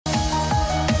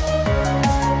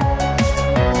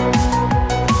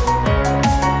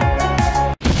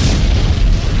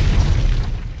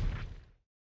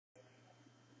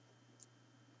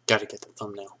Gotta get the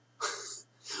thumbnail.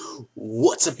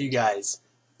 What's up, you guys?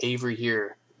 Avery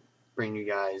here, bringing you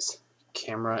guys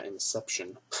camera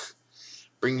inception.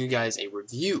 Bringing you guys a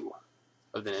review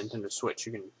of the Nintendo Switch.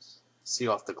 You can see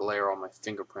off the glare on my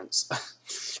fingerprints.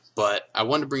 But I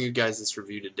wanted to bring you guys this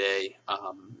review today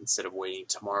instead of waiting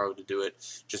tomorrow to do it,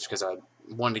 just because I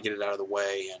wanted to get it out of the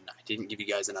way, and I didn't give you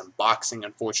guys an unboxing,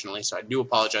 unfortunately, so I do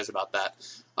apologize about that.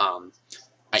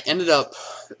 I ended up,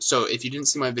 so if you didn't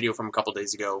see my video from a couple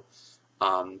days ago,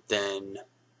 then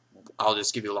I'll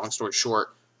just give you a long story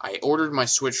short. I ordered my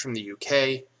Switch from the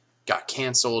UK, got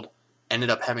canceled, ended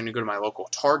up having to go to my local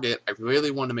Target. I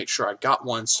really wanted to make sure I got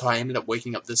one, so I ended up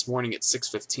waking up this morning at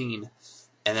 6:15,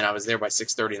 and then I was there by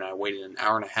 6:30, and I waited an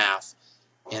hour and a half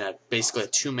in basically a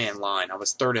two-man line. I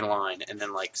was third in line, and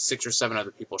then like 6 or 7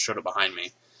 other people showed up behind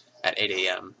me at 8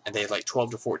 a.m. and they had like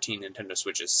 12 to 14 Nintendo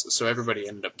Switches, so everybody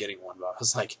ended up getting one. But I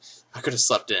was like, I could have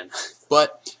slept in.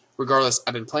 But regardless,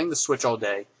 I've been playing the Switch all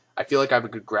day. I feel like I have a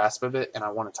good grasp of it, and I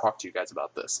want to talk to you guys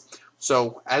about this.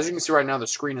 So as you can see right now, the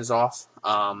screen is off.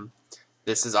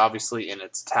 This is obviously in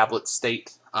its tablet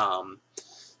state.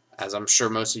 As I'm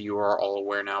sure most of you are all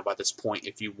aware now by this point,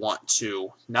 if you want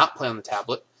to not play on the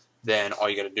tablet, then all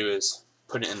you got to do is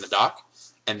put it in the dock,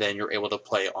 and then you're able to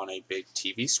play on a big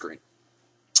TV screen.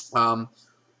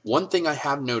 One thing I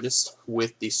have noticed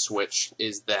with the Switch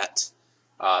is that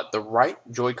the right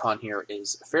Joy-Con here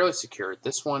is fairly secure.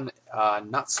 This one,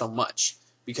 not so much,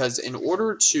 because in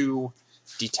order to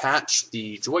detach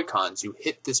the Joy-Cons, you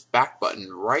hit this back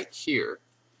button right here.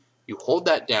 You hold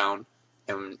that down,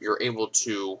 and you're able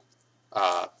to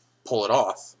pull it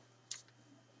off,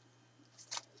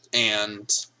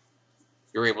 and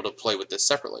you're able to play with this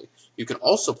separately. You can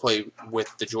also play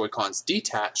with the Joy-Cons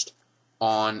detached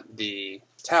on the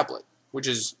tablet, which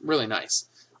is really nice.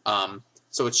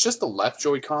 So it's just the left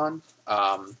Joy-Con.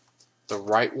 The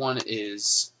right one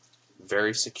is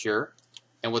very secure.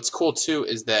 And what's cool too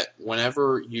is that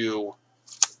whenever you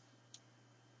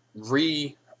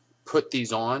put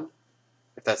these on,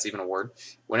 if that's even a word,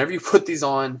 whenever you put these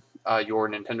on your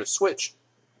Nintendo Switch,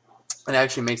 it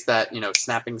actually makes that,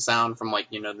 snapping sound from like,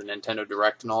 the Nintendo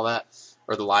Direct and all that,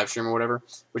 or the live stream or whatever,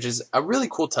 which is a really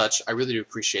cool touch. I really do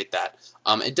appreciate that.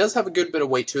 It does have a good bit of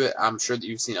weight to it. I'm sure that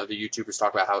you've seen other YouTubers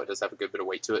talk about how it does have a good bit of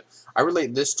weight to it. I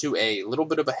relate this to a little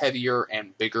bit of a heavier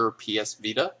and bigger PS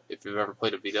Vita. If you've ever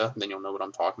played a Vita, then you'll know what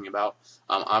I'm talking about.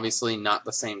 Obviously not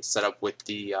the same setup with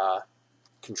the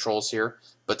controls here,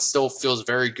 but still feels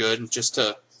very good just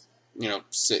to,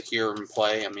 sit here and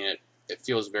play. I mean, it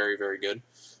feels very, very good.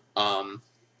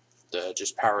 To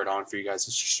just power it on for you guys,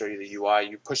 just to show you the UI.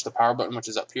 You push the power button, which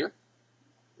is up here,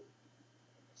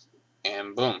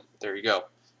 and boom, there you go.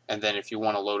 And then if you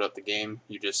want to load up the game,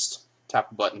 you just tap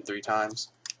the button 3 times,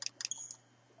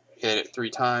 hit it 3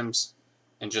 times,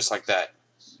 and just like that,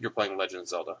 you're playing Legend of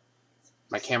Zelda.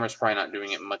 My camera's probably not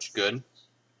doing it much good,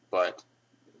 but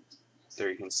there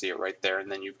you can see it right there.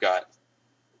 And then you've got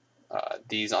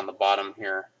these on the bottom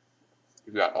here.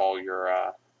 You've got all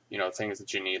your things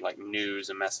that you need, like news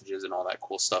and messages and all that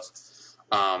cool stuff.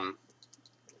 A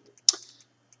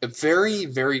very,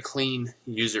 very clean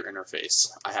user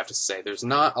interface, I have to say. There's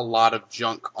not a lot of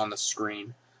junk on the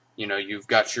screen. You've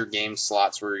got your game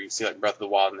slots where you see like Breath of the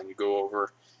Wild, and then you go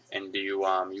over and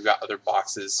you've got other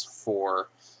boxes for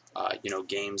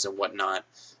games and whatnot.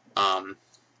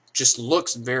 Just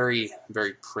looks very,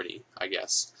 very pretty, I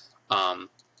guess.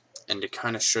 And to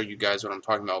kind of show you guys what I'm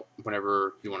talking about,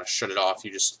 whenever you want to shut it off,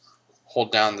 you just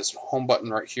hold down this home button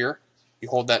right here. You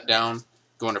hold that down,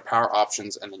 go under power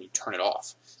options, and then you turn it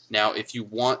off. Now, if you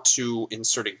want to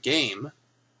insert a game,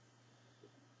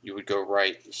 you would go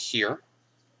right here.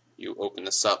 You open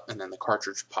this up, and then the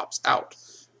cartridge pops out.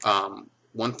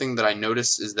 One thing that I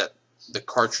noticed is that the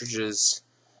cartridges,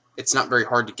 it's not very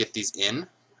hard to get these in,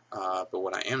 but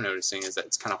what I am noticing is that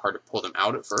it's kind of hard to pull them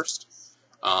out at first.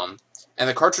 And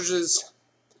the cartridges,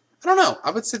 I don't know, I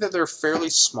would say that they're fairly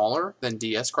smaller than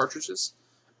DS cartridges.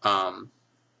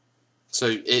 So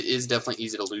it is definitely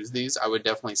easy to lose these. I would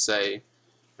definitely say,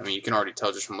 I mean, you can already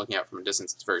tell just from looking at it from a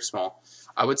distance, it's very small.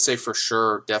 I would say for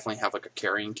sure, definitely have like a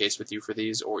carrying case with you for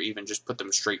these, or even just put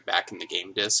them straight back in the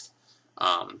game disc,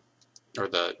 or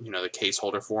the case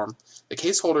holder form. The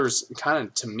case holders kind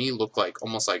of, to me, look like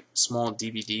almost like small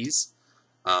DVDs,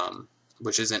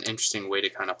 which is an interesting way to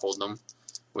kind of hold them,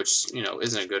 which,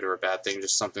 isn't a good or a bad thing,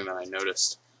 just something that I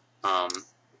noticed.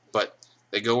 But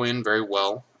they go in very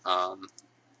well.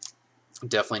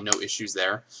 Definitely no issues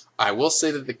there. I will say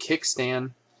that the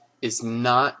kickstand is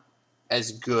not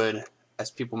as good as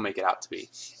people make it out to be.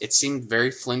 It seemed very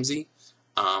flimsy.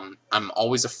 I'm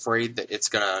always afraid that it's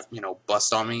gonna,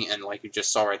 bust on me, and like you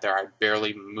just saw right there, I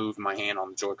barely moved my hand on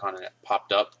the Joy-Con and it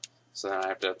popped up, so then I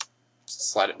have to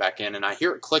slide it back in, and I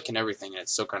hear it click and everything, and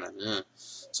it's still kind of,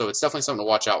 So it's definitely something to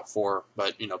watch out for,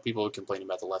 but, people who complain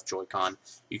about the left Joy-Con,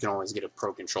 you can always get a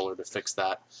Pro controller to fix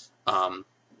that,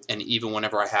 and even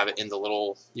whenever I have it in the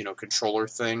little, controller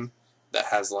thing that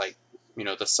has, like,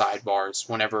 the sidebars,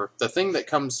 whenever the thing that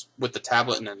comes with the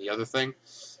tablet and then the other thing,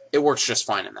 it works just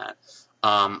fine in that.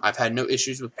 I've had no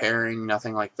issues with pairing,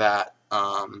 nothing like that.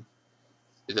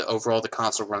 Overall, the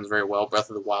console runs very well. Breath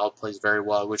of the Wild plays very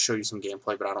well. I would show you some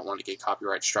gameplay, but I don't want to get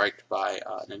copyright striked by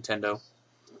Nintendo.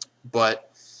 But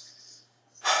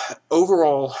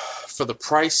overall, for the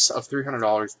price of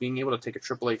 $300, being able to take a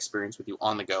AAA experience with you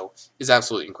on the go is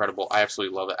absolutely incredible. I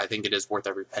absolutely love it. I think it is worth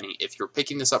every penny. If you're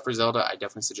picking this up for Zelda, I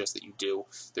definitely suggest that you do.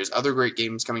 There's other great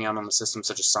games coming out on the system,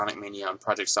 such as Sonic Mania and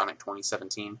Project Sonic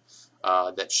 2017,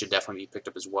 that should definitely be picked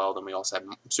up as well. Then we also have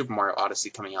Super Mario Odyssey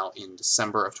coming out in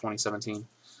December of 2017,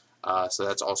 so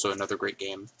that's also another great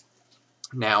game.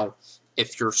 Now,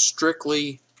 if you're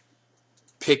strictly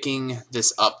picking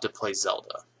this up to play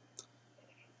Zelda,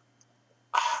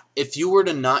 if you were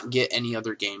to not get any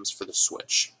other games for the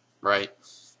Switch, right,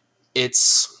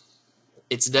 it's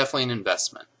definitely an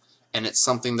investment, and it's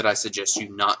something that I suggest you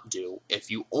not do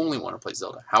if you only want to play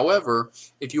Zelda. However,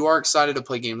 if you are excited to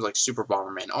play games like Super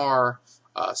Bomberman R,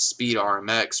 Speed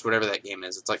RMX, whatever that game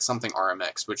is, it's like something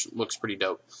RMX, which looks pretty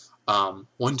dope.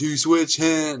 1-2 Switch,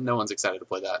 no one's excited to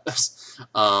play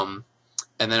that.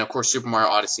 And then, of course, Super Mario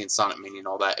Odyssey and Sonic Mania and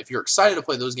all that. If you're excited to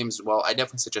play those games as well, I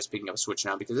definitely suggest picking up a Switch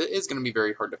now because it is going to be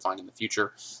very hard to find in the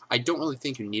future. I don't really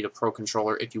think you need a Pro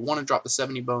controller. If you want to drop the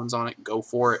 70 bones on it, go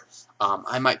for it.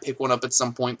 I might pick one up at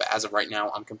some point, but as of right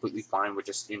now, I'm completely fine with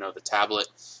just, the tablet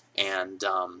and,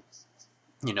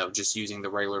 just using the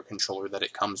regular controller that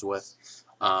it comes with.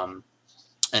 And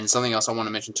something else I want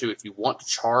to mention, too, if you want to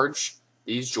charge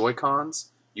these Joy-Cons,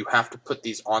 you have to put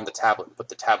these on the tablet and put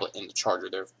the tablet in the charger.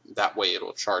 That way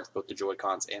it'll charge both the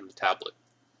Joy-Cons and the tablet.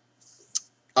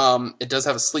 It does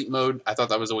have a sleep mode. I thought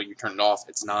that was the way you turn it off.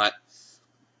 It's not.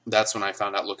 That's when I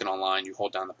found out looking online. You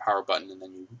hold down the power button and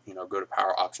then you go to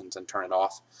power options and turn it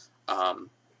off.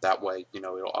 That way,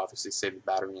 it'll obviously save the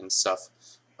battery and stuff.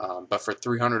 But for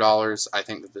 $300, I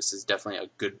think that this is definitely a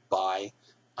good buy.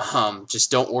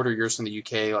 Just don't order yours from the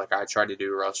UK like I tried to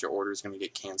do, or else your order is going to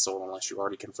get canceled unless you've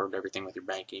already confirmed everything with your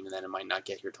banking, and then it might not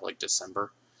get here till like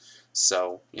December.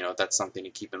 So, that's something to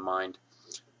keep in mind.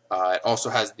 It also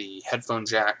has the headphone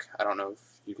jack. I don't know if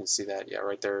you can see that. Yeah,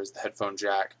 right there is the headphone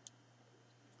jack.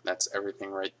 That's everything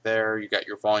right there. You got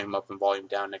your volume up and volume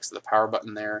down next to the power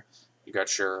button there. You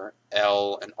got your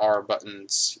L and R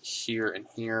buttons here and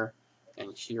here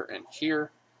and here and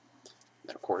here.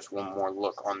 And of course, one more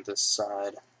look on this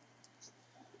side.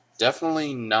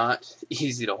 Definitely not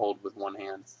easy to hold with one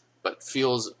hand, but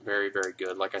feels very, very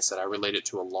good. Like I said, I relate it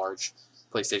to a large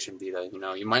PlayStation Vita.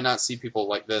 You might not see people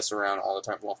like this around all the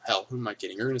time. Well, hell, who am I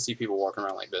kidding? You're going to see people walking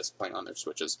around like this playing on their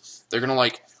Switches. They're going to,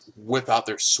 like, whip out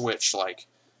their Switch, like,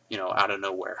 out of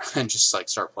nowhere and just, like,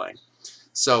 start playing.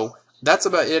 So that's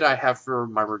about it I have for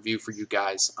my review for you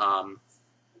guys.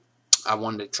 I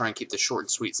wanted to try and keep this short and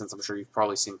sweet since I'm sure you've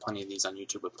probably seen plenty of these on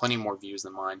YouTube with plenty more views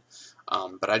than mine.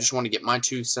 But I just want to get my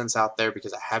 2 cents out there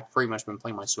because I have pretty much been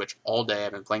playing my Switch all day.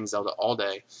 I've been playing Zelda all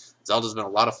day. Zelda's been a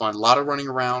lot of fun, a lot of running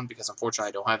around because unfortunately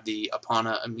I don't have the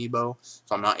Epona amiibo,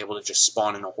 so I'm not able to just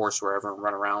spawn in a horse wherever and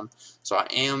run around. So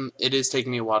it is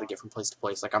taking me a while to get from place to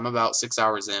place. Like I'm about 6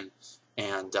 hours in,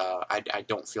 and I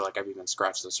don't feel like I've even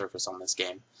scratched the surface on this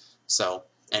game. So,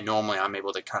 and normally I'm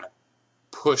able to kind of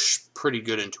push pretty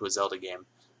good into a Zelda game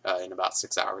in about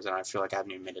 6 hours, and I feel like I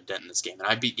haven't even made a dent in this game, and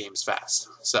I beat games fast.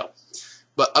 So,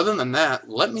 but other than that,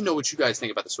 let me know what you guys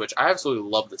think about the Switch. I absolutely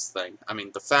love this thing. I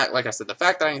mean, like I said, the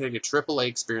fact that I can take a AAA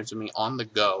experience with me on the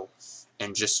go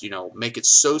and just, make it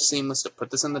so seamless to put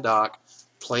this in the dock,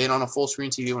 play it on a full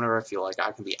screen TV whenever I feel like.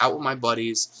 I can be out with my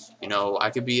buddies, I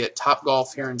could be at Top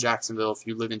Golf here in Jacksonville. If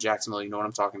you live in Jacksonville, you know what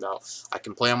I'm talking about. I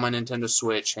can play on my Nintendo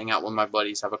Switch, hang out with my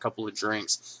buddies, have a couple of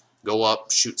drinks, go up,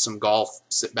 shoot some golf,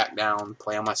 sit back down,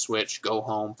 play on my Switch, go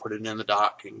home, put it in the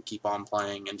dock, and keep on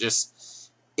playing. And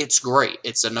just, it's great.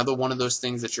 It's another one of those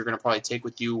things that you're going to probably take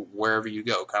with you wherever you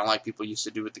go. Kind of like people used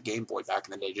to do with the Game Boy back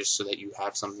in the day, just so that you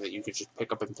have something that you could just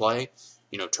pick up and play.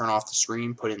 Turn off the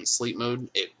screen, put it in sleep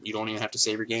mode. You don't even have to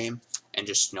save your game, and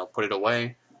just, put it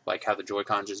away, like how the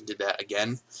Joy-Con just did that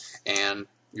again. And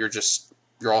you're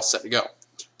all set to go.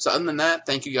 So other than that,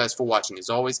 thank you guys for watching. As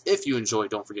always, if you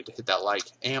enjoyed, don't forget to hit that like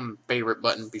and favorite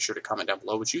button. Be sure to comment down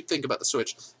below what you think about the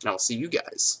Switch, and I will see you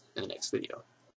guys in the next video.